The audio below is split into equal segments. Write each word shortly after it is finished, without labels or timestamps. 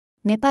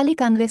नेपाली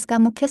कांग्रेसका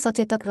मुख्य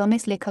सचेतक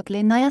रमेश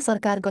लेखकले नयाँ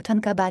सरकार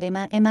गठनका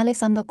बारेमा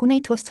एमालेसँग कुनै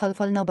ठोस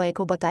छलफल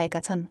नभएको बताएका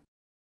छन्।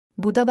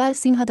 बुधबार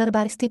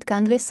सिंहदरबारस्थित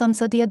कांग्रेस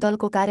संसदीय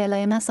दलको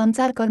कार्यालयमा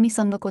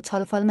सञ्चारकर्मीसँगको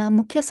छलफलमा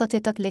मुख्य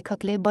सचेतक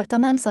लेखकले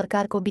वर्तमान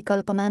सरकारको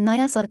विकल्पमा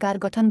नयाँ सरकार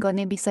गठन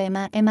गर्ने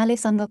विषयमा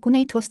एमालेसँग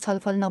कुनै ठोस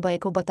छलफल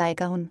नभएको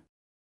बताएका हुन्।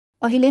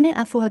 अहिले नै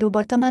आफूहरू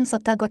वर्तमान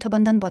सत्ता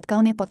गठबन्धन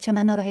भत्काउने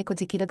पक्षमा नरहेको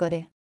जिकिर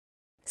गरे।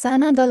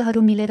 साना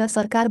दलहरू मिलेर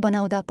सरकार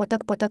बनाउँदा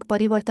पटक पटक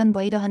परिवर्तन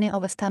भइरहने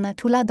अवस्थामा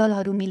ठूला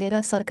दलहरू मिलेर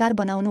सरकार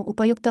बनाउनु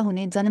उपयुक्त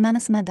हुने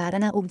जनमानसमा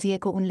धारणा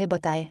उब्जिएको उनले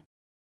बताए।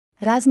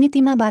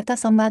 राजनीतिमा वार्ता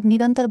संवाद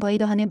निरन्तर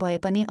भइरहने भए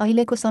पनि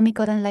अहिलेको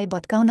समीकरणलाई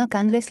भत्काउन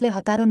कांग्रेसले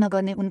हतारो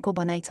नगर्ने उनको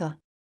भनाइ छ।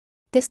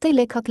 त्यस्तै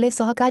लेखकले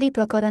सहकारी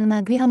प्रकरणमा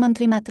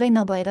गृहमन्त्री मात्रै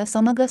नभएर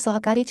समग्र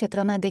सहकारी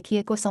क्षेत्रमा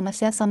देखिएको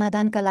समस्या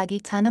समाधानका लागि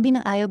छानबिन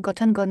आयोग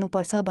गठन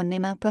गर्नुपर्छ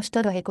भन्नेमा प्रष्ट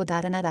रहेको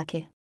धारणा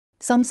राखे।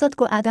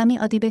 संसदको आगामी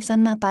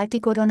अधिवेशनमा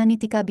पार्टीको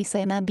रणनीतिका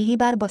विषयमा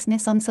बिहीबार बस्ने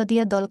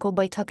संसदीय दलको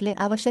बैठकले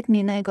आवश्यक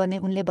निर्णय गर्ने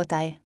उनले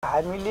बताए।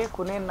 हामीले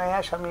कुनै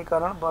नयाँ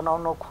समीकरण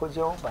बनाउन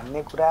खोज्यौँ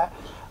भन्ने कुरा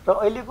र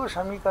अहिलेको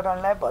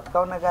समीकरणलाई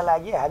भत्काउनका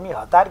लागि हामी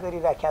हतार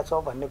गरिराखेका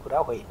छौँ भन्ने कुरा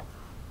होइन।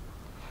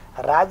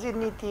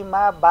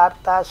 राजनीतिमा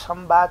वार्ता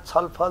संवाद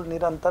छलफल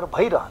निरन्तर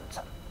भइरहन्छ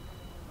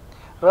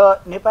र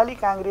नेपाली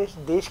कांग्रेस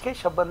देशकै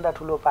सबभन्दा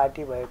ठुलो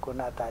पार्टी भएको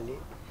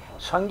नाताले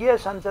संघीय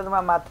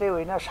संसदमा मात्रै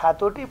होइन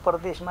 7वटै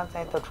प्रदेशमा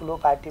चाहिँ त ठुलो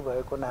पार्टी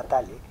भएको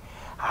नाताले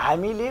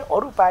हामीले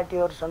अरू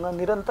पार्टीहरूसँग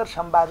निरन्तर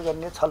संवाद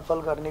गर्ने छलफल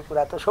गर्ने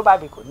कुरा त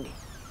स्वाभाविक हो नि।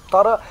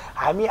 तर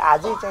हामी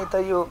आजै चाहिँ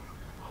त यो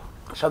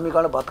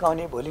समीकरण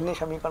भत्काउने भोलि नै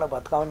समीकरण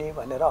भत्काउने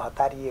भनेर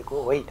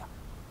हतारिएको होइन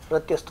र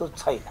त्यस्तो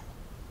छैन।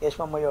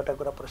 यसमा म एउटा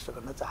कुरा प्रश्न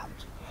गर्न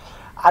चाहन्छु।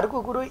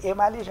 अर्को कुरो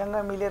एमालेसँग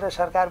मिलेर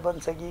सरकार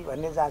बन्छ कि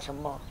भन्ने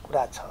जहाँसम्म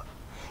कुरा छ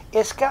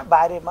यसका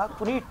बारेमा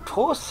कुनै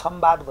ठोस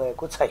संवाद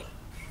भएको छैन।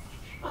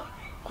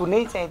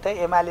 कुनै चाहिँ त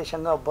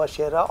एमालेसँग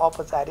बसेर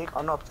औपचारिक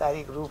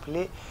अनौपचारिक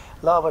रूपले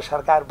ल अब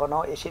सरकार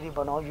बनाऊ यसरी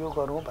बनाऊ यो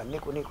गरौँ भन्ने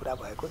कुनै कुरा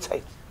भएको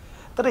छैन।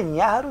 तर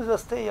यहाँहरू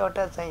जस्तै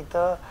एउटा चाहिँ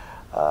त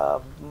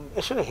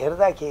यसो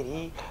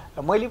हेर्दाखेरि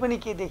मैले पनि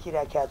के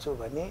देखिराखेको छु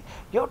भने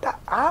एउटा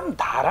आम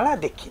धारणा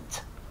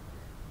देखिन्छ।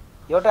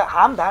 एउटा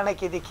आम धारणा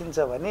के देखिन्छ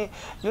भने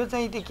यो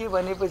चाहिँ के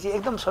भनेपछि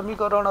एकदम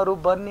समीकरणहरू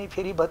बन्ने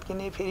फेरि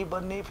भत्किने फेरि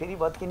बन्ने फेरि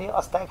भत्किने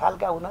अस्थायी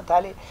खालका हुन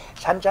थाले।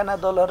 सानसाना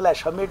दलहरूलाई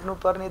समेट्नु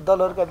पर्ने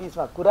दलहरूका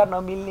बिचमा कुरा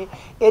नमिल्ने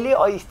यसले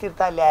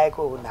अस्थिरता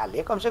ल्याएको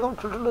हुनाले कमसेकम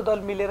ठुल्ठुलो दल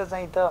मिलेर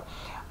चाहिँ त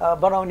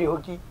बनाउने हो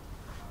कि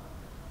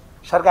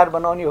सरकार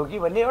बनाउने हो कि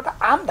भन्ने एउटा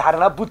आम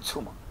धारणा बुझ्छु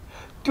म।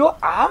 त्यो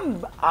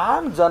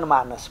आम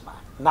जनमानसमा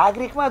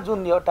नागरिकमा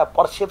जुन एउटा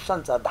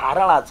पर्सेप्सन छ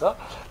धारणा छ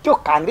त्यो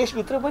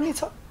कांग्रेसभित्र पनि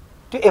छ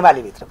त्यो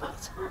एमालेभित्र पनि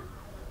छ।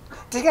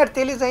 त्यसकारण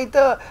त्यसले चाहिँ त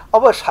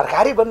अब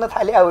सरकारी बन्न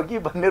थाले हो कि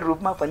भन्ने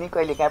रूपमा पनि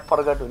कहिलेकाहीँ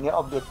प्रकट हुने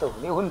अव्यक्त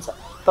हुने हुन्छ।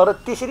 तर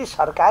त्यसरी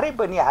सरकारै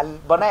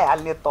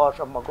बनाइहाल्ने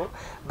तहसम्मको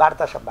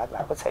वार्ता संवाद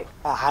भएको छैन।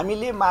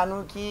 हामीले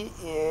मानौँ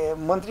कि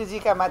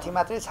मन्त्रीजीका माथि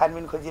मात्रै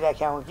छानबिन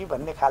खोजिराखेका हौँ कि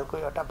भन्ने खालको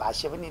एउटा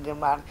भाष्य पनि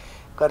निर्माण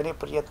गर्ने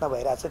प्रयत्न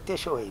भइरहेछ।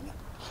 त्यसो होइन।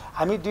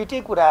 हामी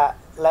दुईटै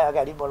कुरालाई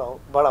अगाडि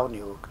बढाउने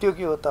हो। त्यो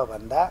के हो त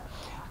भन्दा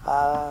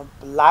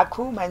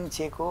लाखौँ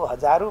मान्छेको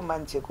हजारौँ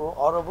मान्छेको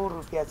अरबौँ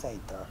रुपियाँ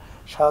चाहिँ त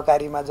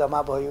सहकारीमा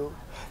जम्मा भयो।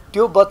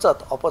 त्यो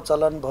बचत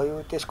अपचलन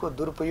भयो, त्यसको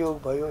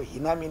दुरुपयोग भयो,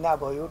 हिनामिना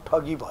भयो,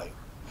 ठगी भयो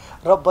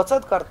र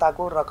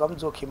बचतकर्ताको रकम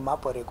जोखिममा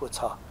परेको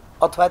छ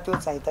अथवा त्यो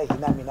चाहिँ त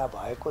हिनामिना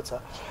भएको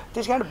छ।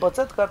 त्यसकारण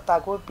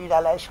बचतकर्ताको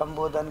पीडालाई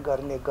सम्बोधन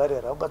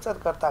गरेर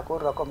बचतकर्ताको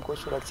रकमको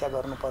सुरक्षा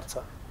गर्नुपर्छ।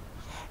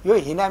 यो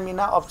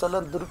हिनामिना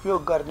अपचलन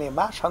दुरुपयोग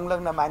गर्नेमा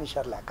संलग्न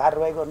मानिसहरूलाई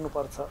कारबाही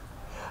गर्नुपर्छ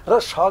र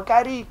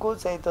सहकारीको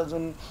चाहिँ त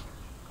जुन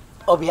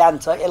अभियान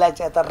छ यसलाई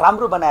चाहिँ त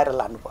राम्रो बनाएर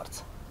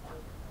लानुपर्छ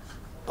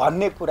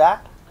भन्ने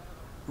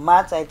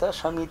कुरामा चाहिँ त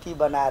समिति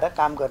बनाएर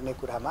काम गर्ने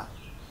कुरामा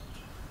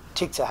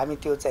ठिक छ। हामी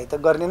त्यो चाहिँ त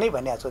गर्ने नै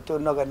भनेको छौँ, त्यो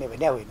नगर्ने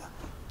भने होइन।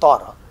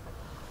 तर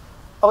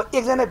अब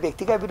एकजना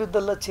व्यक्तिका विरुद्ध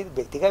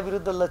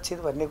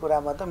लक्षित भन्ने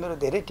कुरामा त मेरो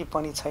धेरै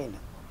टिप्पणी छैन।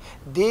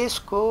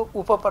 देशको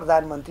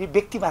उपप्रधानमन्त्री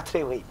व्यक्ति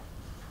मात्रै होइन,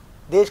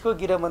 देशको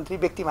गृहमन्त्री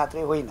व्यक्ति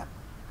मात्रै होइन।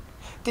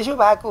 त्यसो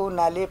भएको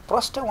हुनाले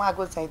प्रष्ट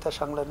उहाँको चाहिँ त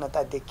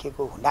संलग्नता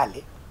देखिएको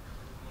हुनाले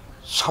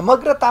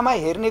समग्रतामा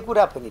हेर्ने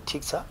कुरा पनि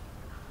ठिक छ।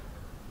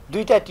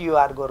 दुईटा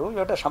टिओआर गरौँ,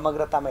 एउटा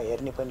समग्रतामा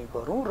हेर्ने पनि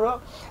गरौँ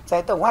र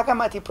चाहिँ त उहाँका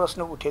माथि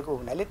प्रश्न उठेको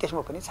हुनाले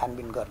त्यसमा पनि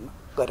छानबिन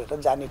गरेर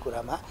जाने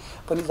कुरामा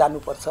पनि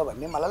जानुपर्छ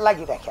भन्ने मलाई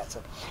लागिराखेको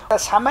छ।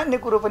 सामान्य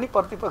कुरो पनि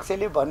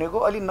प्रतिपक्षले भनेको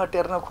अलि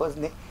नटेर्न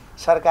खोज्ने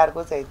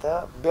सरकारको चाहिँ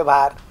त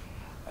व्यवहार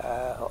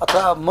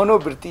अथवा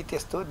मनोवृत्ति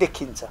त्यस्तो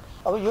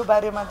देखिन्छ। अब यो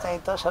बारेमा चाहिँ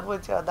त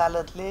सर्वोच्च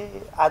अदालतले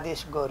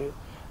आदेश गर्यो,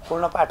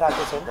 पूर्ण पाठ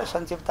आएको छैन,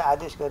 संक्षिप्त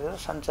आदेश गरेर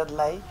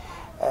संसदलाई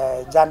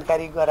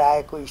जानकारी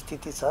गराएको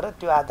स्थिति छ र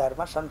त्यो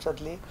आधारमा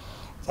संसदले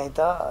चाहिँ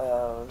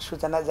त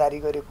सूचना जारी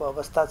गरेको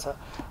अवस्था छ।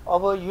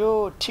 अब यो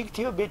ठिक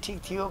थियो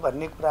बेठिक थियो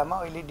भन्ने कुरामा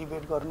अहिले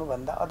डिबेट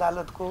गर्नुभन्दा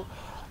अदालतको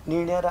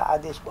निर्णय र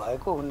आदेश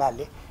भएको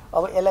हुनाले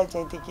अब यसलाई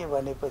चाहिँ के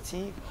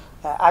भनेपछि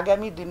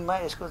आगामी दिनमा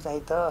यसको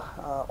चाहिँ त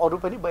अरू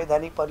पनि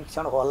वैधानिक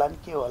परीक्षण होला नि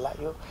के होला,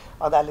 यो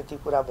अदालती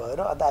कुरा भयो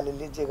र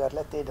अदालतले जे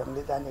गर्ला त्यही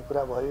ढङ्गले जाने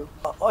कुरा भयो।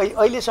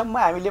 अहिलेसम्म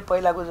हामीले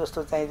पहिलाको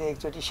जस्तो चाहिँ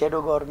एकचोटि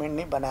सेडो गभर्मेन्ट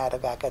नै बनाएर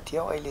गएका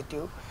थियौँ, अहिले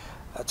त्यो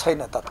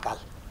छैन।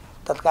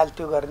 तत्काल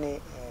त्यो गर्ने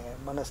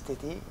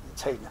मनस्थिति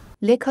छैन।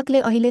 लेखकले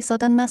अहिले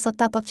सदनमा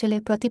सत्तापक्षले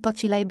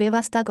प्रतिपक्षीलाई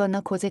बेवास्ता गर्न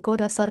खोजेको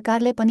र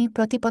सरकारले पनि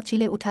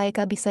प्रतिपक्षीले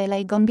उठाएका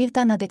विषयलाई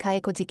गम्भीरता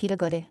नदेखाएको जिकिर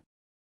गरे।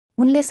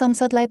 उनले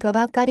संसदलाई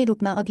प्रभावकारी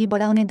रूपमा अघि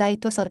बढाउने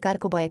दायित्व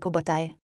सरकारको भएको बताए।